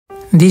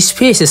This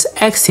species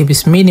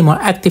exhibits minimal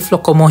active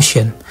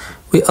locomotion,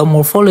 with a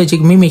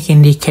morphologic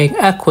mimicking decaying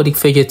aquatic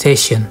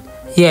vegetation,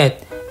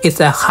 yet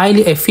it's a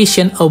highly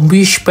efficient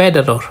ambush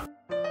predator.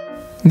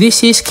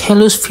 This is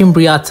Chelus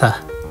fimbriata,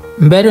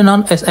 better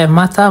known as a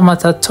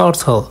mata-mata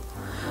turtle,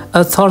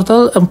 a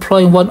turtle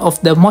employing one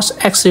of the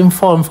most extreme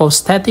forms of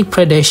static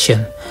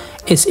predation.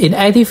 Its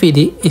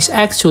inactivity is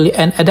actually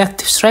an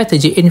adaptive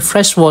strategy in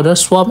freshwater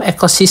swamp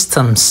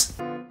ecosystems.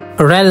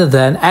 Rather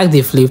than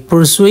actively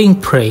pursuing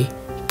prey,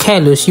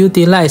 Chelus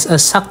utilizes a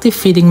suctive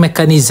feeding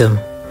mechanism,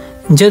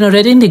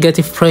 generating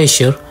negative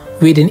pressure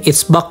within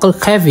its buccal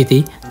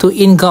cavity to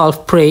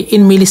engulf prey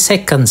in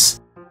milliseconds.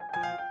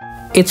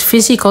 Its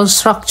physical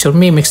structure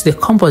mimics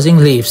decomposing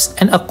leaves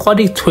and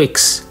aquatic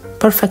twigs,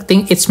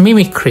 perfecting its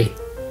mimicry.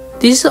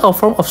 This is a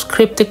form of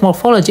cryptic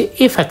morphology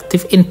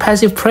effective in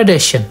passive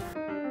predation.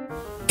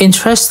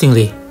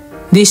 Interestingly,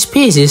 this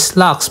species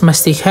lacks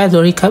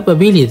masticatory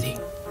capability.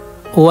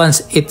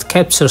 Once it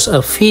captures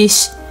a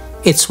fish,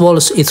 it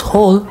swallows it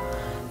whole,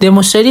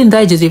 demonstrating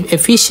digestive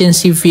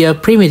efficiency via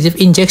primitive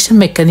injection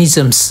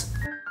mechanisms.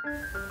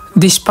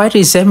 Despite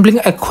resembling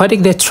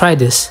aquatic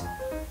detritus,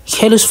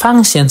 Chelus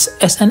functions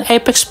as an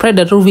apex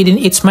predator within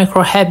its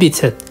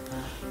microhabitat.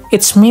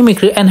 Its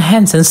mimicry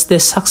enhances the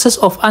success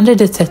of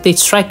undetected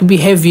strike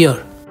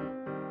behavior.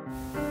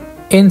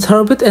 In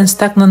turbid and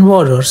stagnant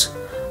waters,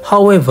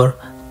 however,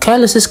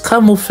 Chelus's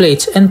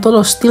camouflage and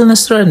total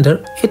stillness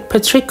render it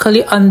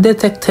practically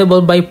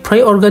undetectable by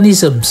prey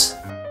organisms.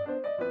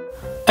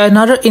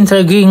 Another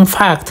intriguing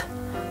fact,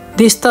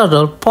 this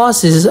turtle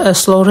possesses a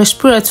slow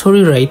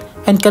respiratory rate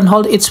and can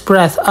hold its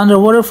breath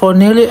underwater for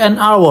nearly an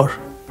hour.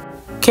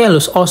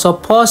 Chelus also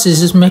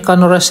possesses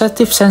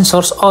mechanoreceptive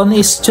sensors on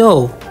its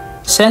jaw,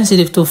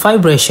 sensitive to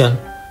vibration,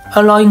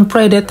 allowing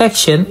prey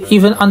detection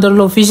even under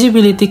low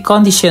visibility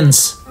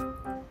conditions.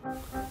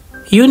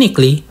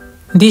 Uniquely,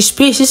 this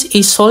species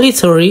is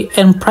solitary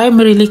and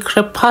primarily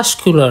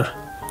crepuscular,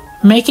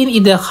 making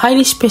it a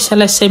highly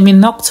specialized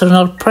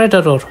semi-nocturnal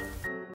predator.